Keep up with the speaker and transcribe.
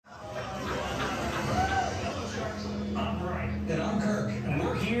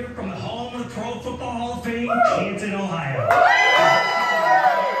Baseball Hall of Fame, Canton, Ohio.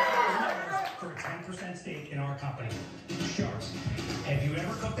 For a 10% stake in our company. Sharks, have you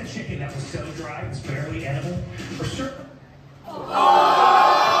ever cooked a chicken that was so dry it was barely edible? For sure. In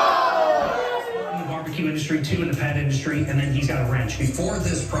the barbecue industry, too, in the pet industry, and then he's got a wrench. Before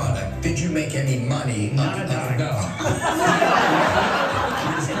this product, did you make any money? Not a dime. No.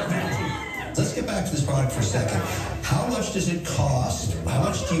 Let's get back to this product for a second. How much does it cost? How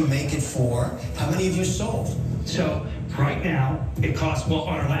much do you make it for? How many have you sold? So right now, it costs, well,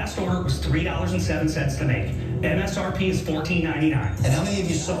 on our last order, it was $3.07 to make. MSRP is $14.99. And how many have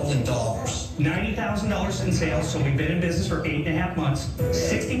you sold in dollars? $90,000 in sales, so we've been in business for 8.5 months.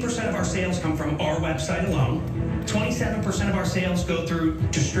 60% of our sales come from our website alone. 27% of our sales go through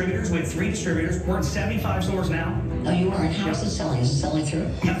distributors. We have 3 distributors. We're in 75 stores now. Oh, you are? And how is it selling? Is it selling through?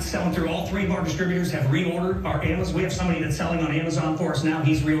 Yeah, it's selling through. All 3 of our distributors have reordered our Amazon. We have somebody that's selling on Amazon for us now.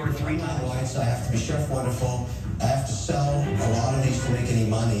 He's reordered 3 times. So I have to be Chef Wonderful. I have to sell a lot of these to make any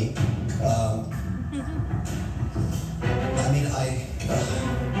money.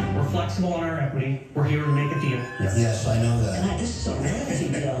 We're flexible on our equity. We're here to make a deal. Yes, I know that. God, this is a royalty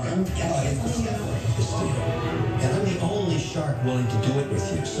deal. And I'm the only shark willing to do it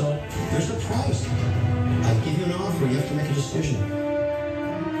with you. So there's a price. I give you an offer. You have to make a decision. No,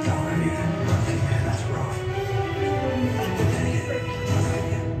 I mean, that's rough.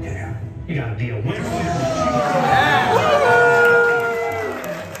 You got a deal. Winner,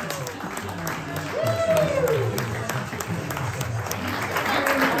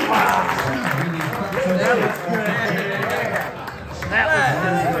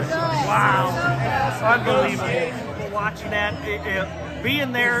 Wow, unbelievable. Watching that,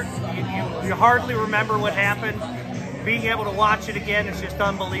 being there, you hardly remember what happened. Being able to watch it again is just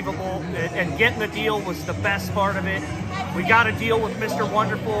unbelievable. And getting the deal was the best part of it. We got a deal with Mr.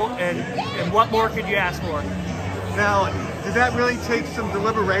 Wonderful, and what more could you ask for? Now, did that really take some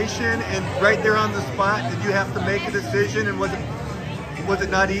deliberation, and right there on the spot, did you have to make a decision, and was it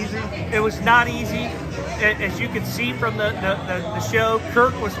not easy? It was not easy. As you can see from the show,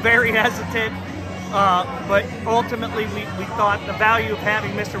 Kirk was very hesitant, but ultimately we thought the value of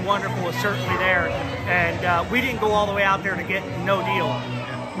having Mr. Wonderful was certainly there, and we didn't go all the way out there to get no deal.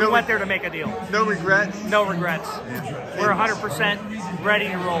 We went there to make a deal. No regrets? No regrets. We're 100% ready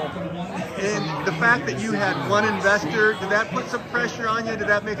to roll. And the fact that you had one investor, did that put some pressure on you? Did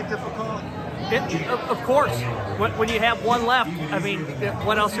that make it difficult? Of course. When you have one left, I mean,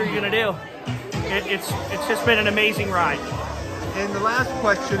 what else are you going to do? It's just been an amazing ride. And the last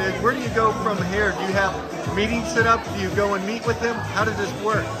question is, where do you go from here? Do you have meetings set up? Do you go and meet with them? How does this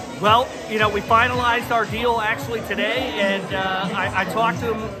work? Well, you know, we finalized our deal actually today, and I talked to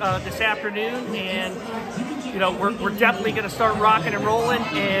them this afternoon, and you know, we're definitely going to start rocking and rolling,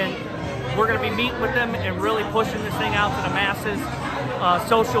 and we're going to be meeting with them and really pushing this thing out to the masses.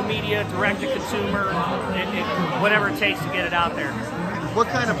 Social media, direct to consumer, whatever it takes to get it out there. What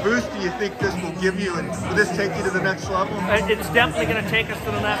kind of boost do you think this will give you, and will this take you to the next level? It's definitely going to take us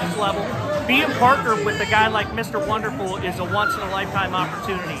to the next level. Being partnered with a guy like Mr. Wonderful is a once-in-a-lifetime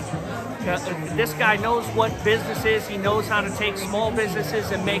opportunity. This guy knows what business is. He knows how to take small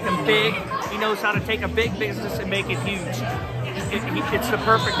businesses and make them big. He knows how to take a big business and make it huge. It's the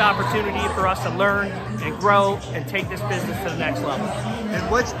perfect opportunity for us to learn and grow and take this business to the next level. And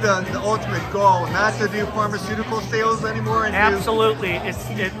what's the ultimate goal? Not to do pharmaceutical sales anymore? And absolutely.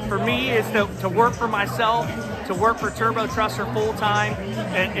 For me, is to work for myself, to work for Turbo Trusser full time,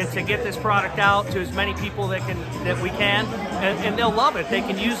 and to get this product out to as many people that we can, and they'll love it. They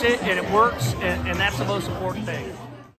can use it, and it works, and that's the most important thing.